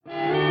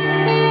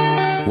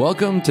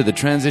Welcome to the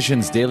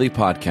Transitions Daily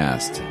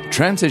podcast.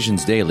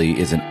 Transitions Daily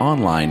is an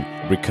online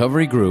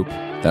recovery group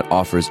that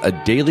offers a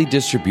daily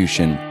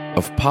distribution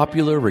of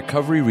popular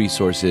recovery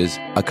resources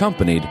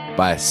accompanied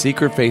by a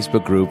secret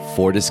Facebook group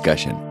for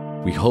discussion.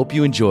 We hope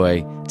you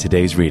enjoy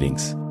today's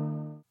readings.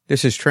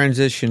 This is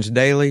Transitions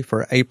Daily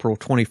for April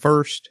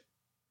 21st.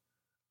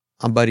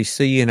 I'm Buddy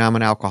C., and I'm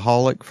an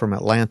alcoholic from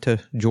Atlanta,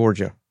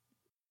 Georgia.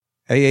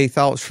 AA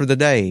thoughts for the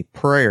day: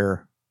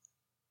 prayer.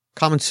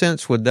 Common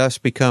sense would thus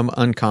become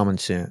uncommon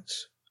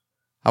sense.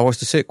 I was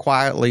to sit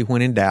quietly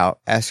when in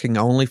doubt, asking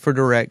only for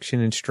direction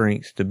and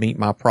strength to meet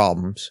my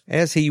problems,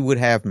 as He would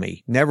have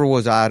me. Never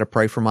was I to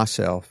pray for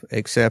myself,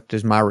 except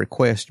as my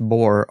request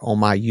bore on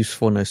my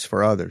usefulness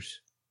for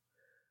others.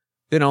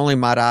 Then only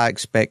might I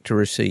expect to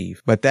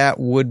receive, but that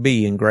would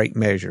be in great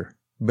measure.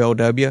 Bill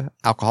W.,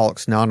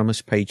 Alcoholics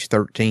Anonymous, page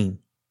 13.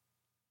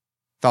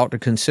 Thought to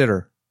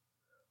consider.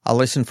 I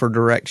listen for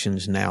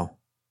directions now.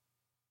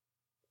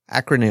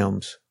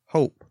 Acronyms: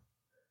 hope,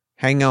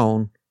 hang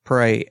on,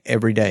 pray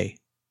every day.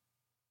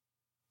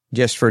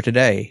 Just for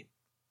today,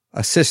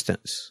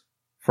 assistance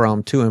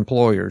from 2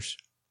 employers.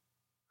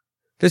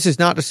 This is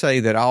not to say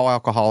that all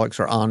alcoholics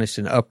are honest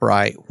and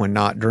upright when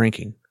not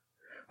drinking.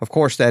 Of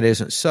course, that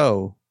isn't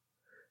so,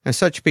 and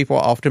such people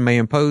often may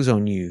impose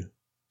on you.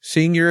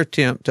 Seeing your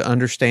attempt to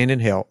understand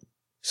and help,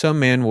 some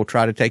men will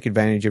try to take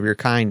advantage of your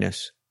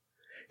kindness.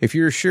 If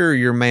you're sure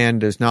your man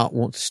does not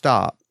want to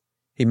stop,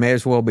 he may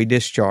as well be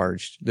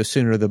discharged. The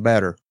sooner the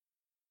better.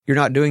 You're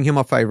not doing him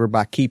a favor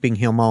by keeping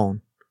him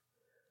on.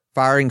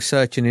 Firing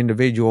such an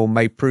individual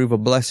may prove a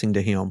blessing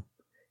to him.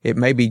 It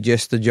may be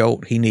just the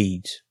jolt he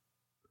needs.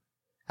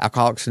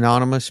 Alcoholics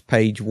Anonymous,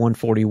 page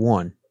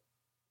 141.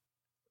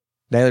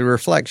 Daily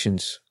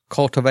Reflections: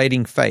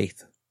 Cultivating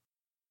Faith.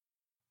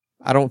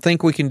 I don't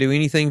think we can do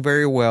anything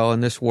very well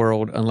in this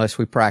world unless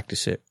we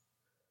practice it.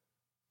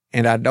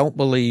 And I don't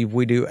believe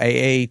we do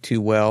AA too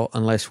well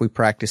unless we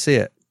practice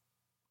it.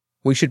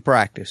 We should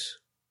practice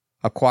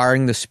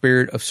acquiring the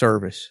spirit of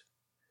service.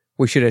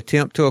 We should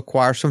attempt to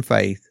acquire some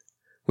faith,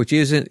 which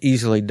isn't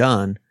easily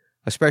done,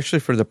 especially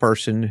for the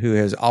person who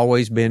has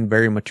always been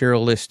very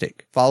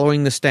materialistic,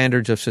 following the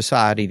standards of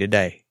society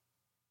today.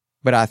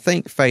 But I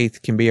think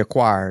faith can be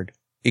acquired.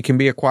 It can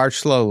be acquired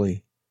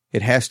slowly.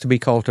 It has to be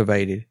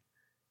cultivated.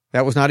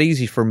 That was not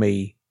easy for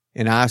me,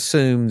 and I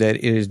assume that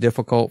it is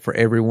difficult for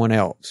everyone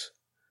else.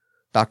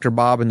 Dr.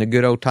 Bob and the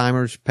Good Old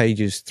Timers,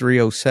 pages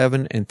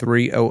 307 and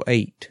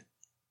 308.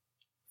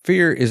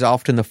 Fear is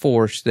often the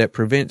force that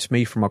prevents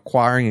me from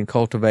acquiring and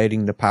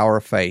cultivating the power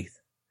of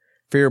faith.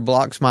 Fear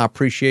blocks my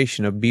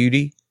appreciation of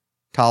beauty,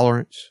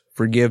 tolerance,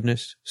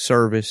 forgiveness,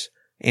 service,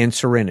 and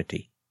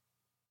serenity.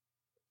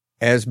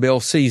 As Bill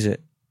sees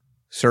it,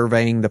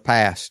 surveying the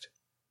past.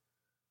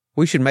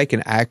 We should make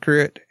an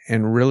accurate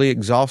and really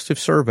exhaustive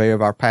survey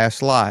of our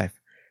past life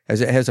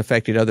as it has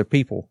affected other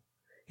people.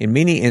 In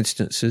many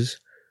instances,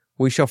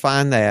 we shall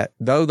find that,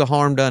 though the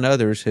harm done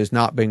others has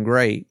not been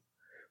great,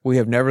 we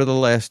have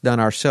nevertheless done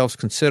ourselves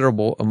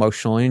considerable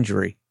emotional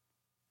injury.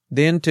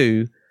 Then,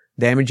 too,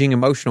 damaging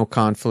emotional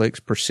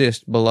conflicts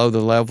persist below the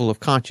level of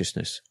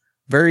consciousness,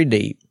 very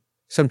deep,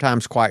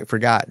 sometimes quite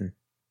forgotten.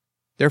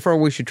 Therefore,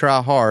 we should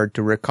try hard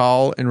to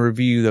recall and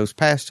review those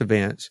past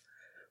events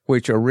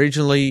which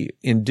originally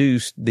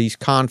induced these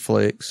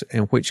conflicts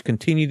and which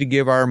continue to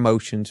give our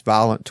emotions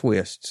violent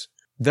twists,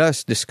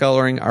 thus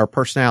discoloring our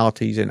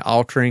personalities and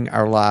altering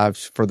our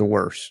lives for the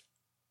worse.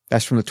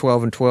 That's from the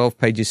 12 and 12,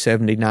 pages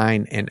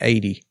 79 and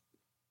 80.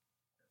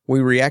 We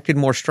reacted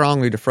more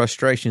strongly to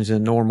frustrations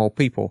than normal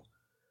people.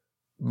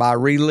 By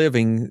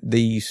reliving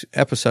these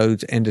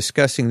episodes and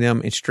discussing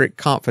them in strict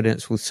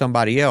confidence with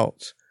somebody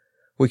else,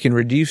 we can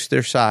reduce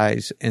their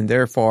size and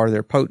therefore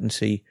their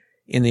potency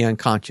in the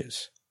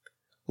unconscious.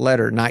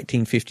 Letter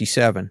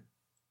 1957.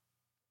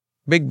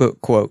 Big Book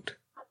quote: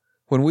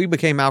 When we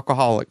became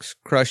alcoholics,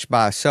 crushed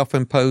by a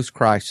self-imposed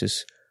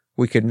crisis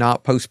we could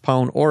not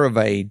postpone or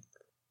evade,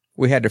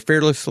 we had to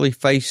fearlessly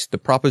face the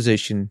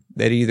proposition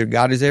that either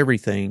God is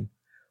everything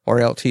or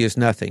else He is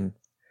nothing.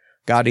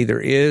 God either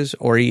is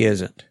or He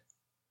isn't.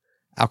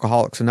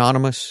 Alcoholics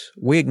Anonymous,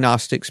 We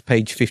Agnostics,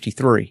 page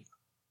 53.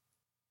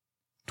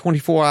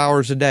 24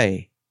 hours a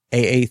day,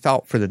 AA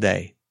thought for the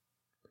day.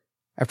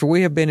 After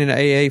we have been in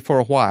AA for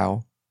a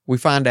while, we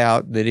find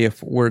out that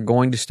if we're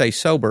going to stay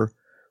sober,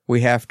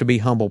 we have to be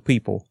humble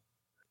people.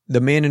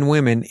 The men and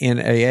women in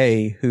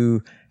AA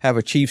who have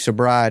achieved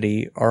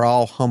sobriety are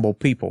all humble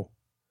people.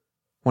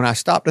 When I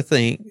stop to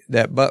think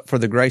that but for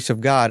the grace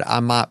of God I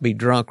might be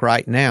drunk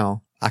right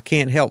now, I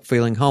can't help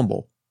feeling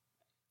humble.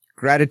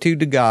 Gratitude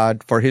to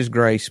God for His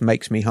grace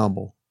makes me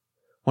humble.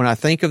 When I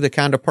think of the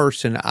kind of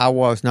person I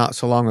was not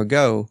so long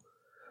ago,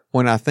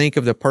 when I think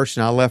of the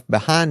person I left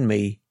behind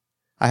me,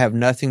 I have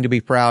nothing to be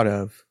proud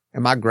of.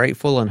 Am I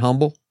grateful and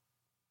humble?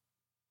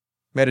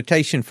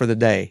 Meditation for the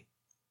day.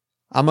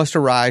 I must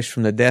arise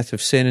from the death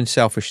of sin and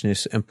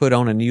selfishness and put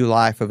on a new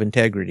life of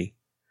integrity.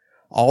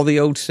 All the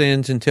old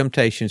sins and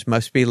temptations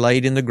must be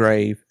laid in the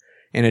grave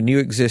and a new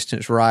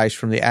existence rise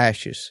from the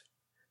ashes.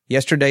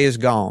 Yesterday is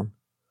gone.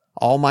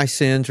 All my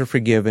sins are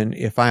forgiven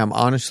if I am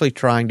honestly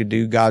trying to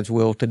do God's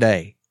will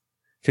today.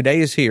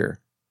 Today is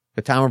here,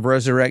 the time of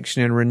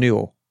resurrection and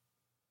renewal.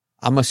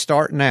 I must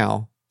start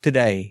now,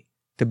 today,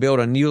 to build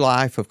a new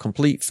life of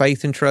complete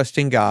faith and trust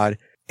in God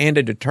and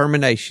a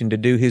determination to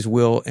do His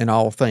will in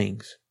all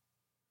things.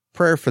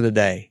 Prayer for the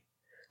day.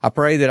 I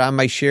pray that I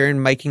may share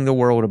in making the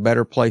world a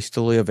better place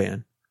to live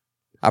in.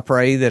 I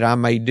pray that I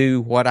may do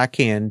what I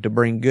can to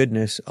bring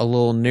goodness a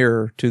little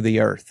nearer to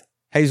the earth.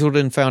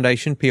 Hazelden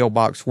Foundation, P.O.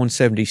 Box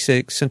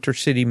 176, Center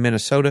City,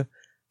 Minnesota,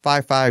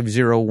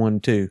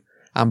 55012.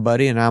 I'm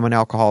Buddy and I'm an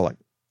alcoholic.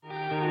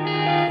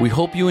 We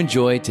hope you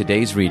enjoyed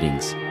today's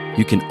readings.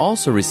 You can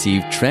also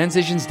receive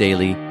Transitions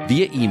Daily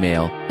via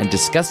email and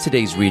discuss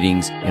today's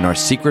readings in our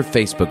secret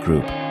Facebook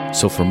group.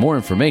 So for more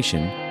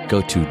information, go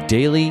to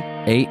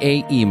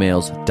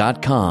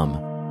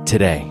dailyaaemails.com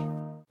today.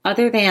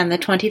 Other than the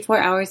 24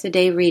 hours a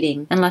day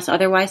reading, unless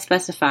otherwise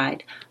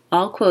specified,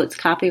 all quotes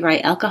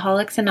copyright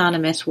Alcoholics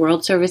Anonymous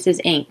World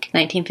Services, Inc.,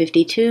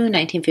 1952,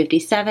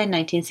 1957,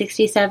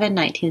 1967,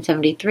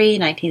 1973,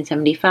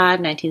 1975,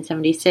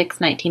 1976,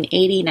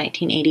 1980,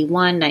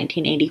 1981,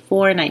 1984,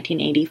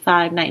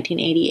 1985,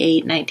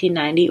 1988,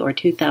 1990, or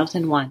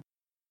 2001.